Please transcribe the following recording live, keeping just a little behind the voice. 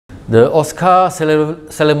The Oscar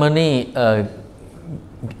ceremony,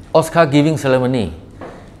 Oscar giving ceremony,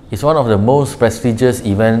 is one of the most prestigious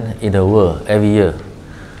events in the world every year.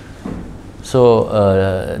 So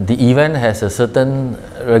the event has a certain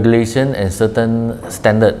regulation and certain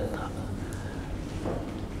standard.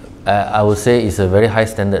 I would say it's a very high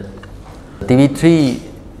standard. TV3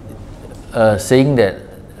 saying that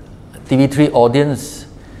TV3 audience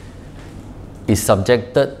is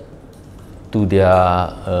subjected to their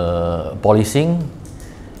policing,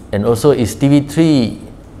 and also is TV3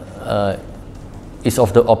 is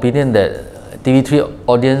of the opinion that TV3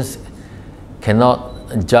 audience cannot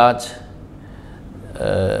judge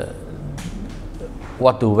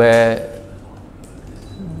what to wear,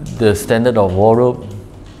 the standard of wardrobe,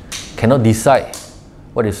 cannot decide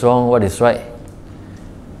what is wrong, what is right.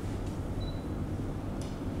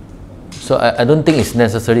 So I don't think it's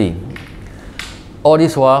necessary. All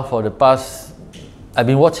this while, for the past, I've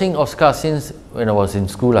been watching Oscar since when I was in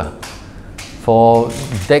school. For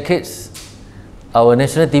decades, our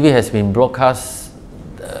national TV has been broadcasting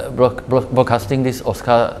this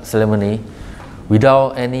Oscar ceremony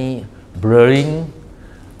without any blurring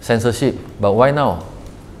censorship. But why now?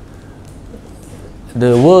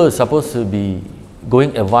 The world is supposed to be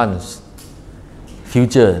going advanced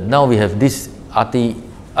future. Now we have this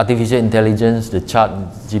artificial intelligence, the chat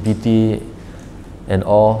GPT and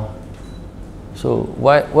all. So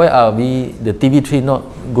why are we, the TV3, not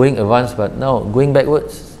going advanced but now going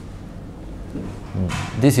backwards?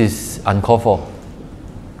 This is uncalled for.